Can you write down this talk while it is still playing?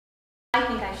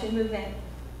should move in.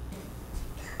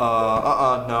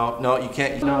 No, you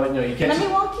can't. No, you can't. Let me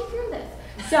walk you through this.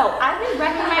 So, I've been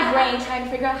wrecking my brain trying to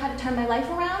figure out how to turn my life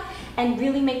around and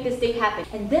really make this date happen.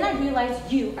 And then I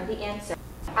realized you are the answer.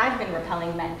 I've been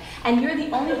repelling men, and you're the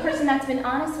only person that's been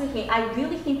honest with me. I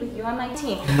really think with you on my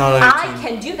team, I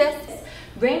can do this.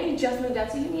 Randy just moved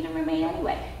out, so you need to remain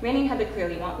anyway. Randy and Heather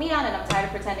clearly want me out, and I'm tired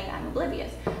of pretending I'm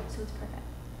oblivious. So it's perfect.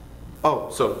 Oh,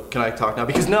 so can I talk now?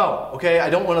 Because no, okay, I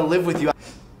don't want to live with you.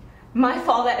 My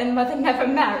father and mother never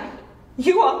married.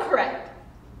 You are correct.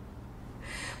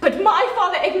 But my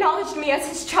father acknowledged me as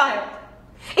his child.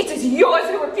 It is yours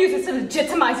who refuses to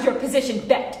legitimize your position,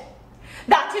 Bet.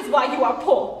 That is why you are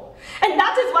poor. And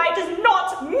that is why it is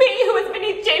not me who is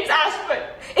beneath James Ashford.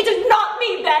 It is not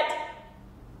me, Bet.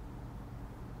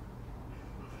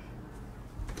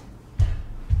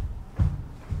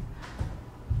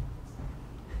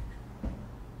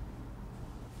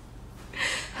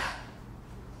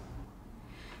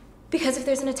 Because if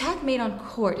there's an attack made on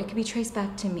court, it could be traced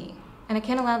back to me. And I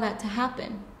can't allow that to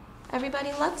happen.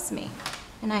 Everybody loves me,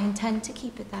 and I intend to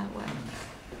keep it that way.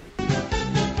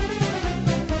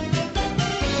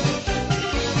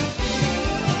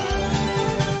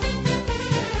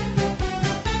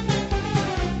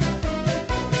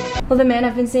 Well, the man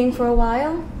I've been seeing for a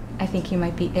while, I think he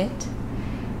might be it.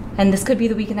 And this could be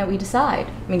the weekend that we decide.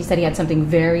 I mean, he said he had something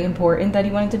very important that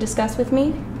he wanted to discuss with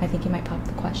me. I think he might pop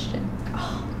the question.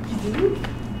 Oh, you?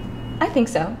 I think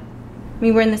so. I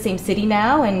mean, we're in the same city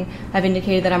now, and I've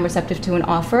indicated that I'm receptive to an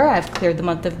offer. I've cleared the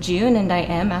month of June, and I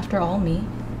am, after all, me.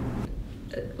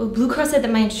 Well, Blue Cross said that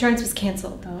my insurance was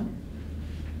canceled, though.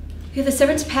 Yeah, the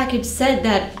severance package said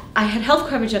that I had health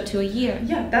coverage up to a year.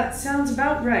 Yeah, that sounds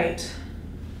about right.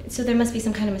 So there must be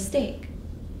some kind of mistake.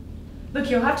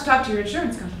 Look, you'll have to talk to your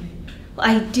insurance company. Well,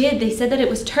 I did. They said that it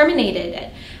was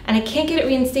terminated, and I can't get it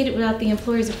reinstated without the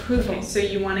employer's approval. Okay, so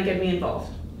you want to get me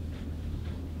involved?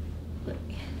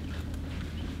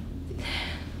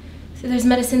 So there's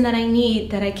medicine that I need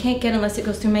that I can't get unless it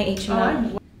goes through my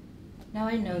HMO. Now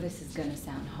I know this is gonna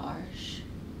sound harsh,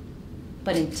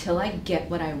 but until I get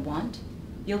what I want,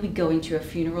 you'll be going to a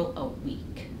funeral a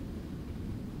week.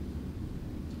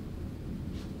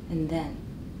 And then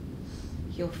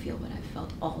you'll feel what I've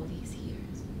felt all these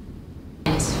years.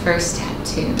 His first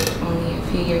tattoo, only a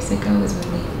few years ago, was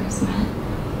when we first met.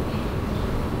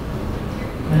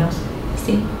 What else?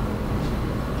 See?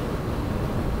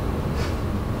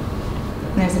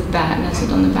 There's a bat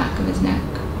nestled on the back of his neck.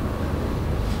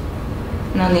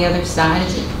 And on the other side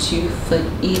is a 2-foot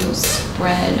eagle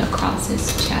spread across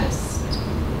his chest.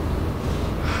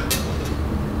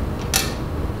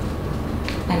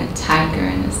 And a tiger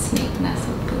and a snake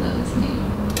nestled below his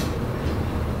navel.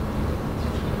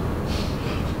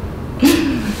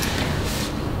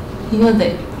 You know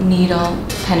the needle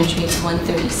penetrates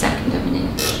 1/32 of an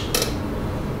inch.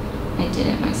 I did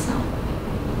it myself.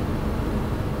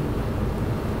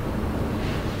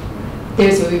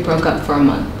 There's where we broke up for a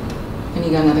month, and he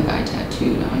got another guy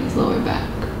tattooed on his lower back.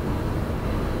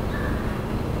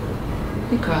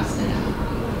 We crossed it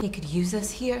out. He could use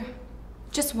us here.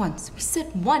 Just once. We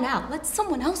sit one out. Let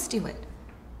someone else do it.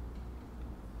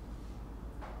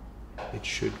 It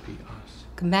should be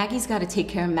us. Maggie's got to take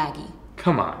care of Maggie.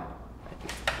 Come on.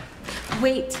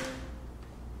 Wait.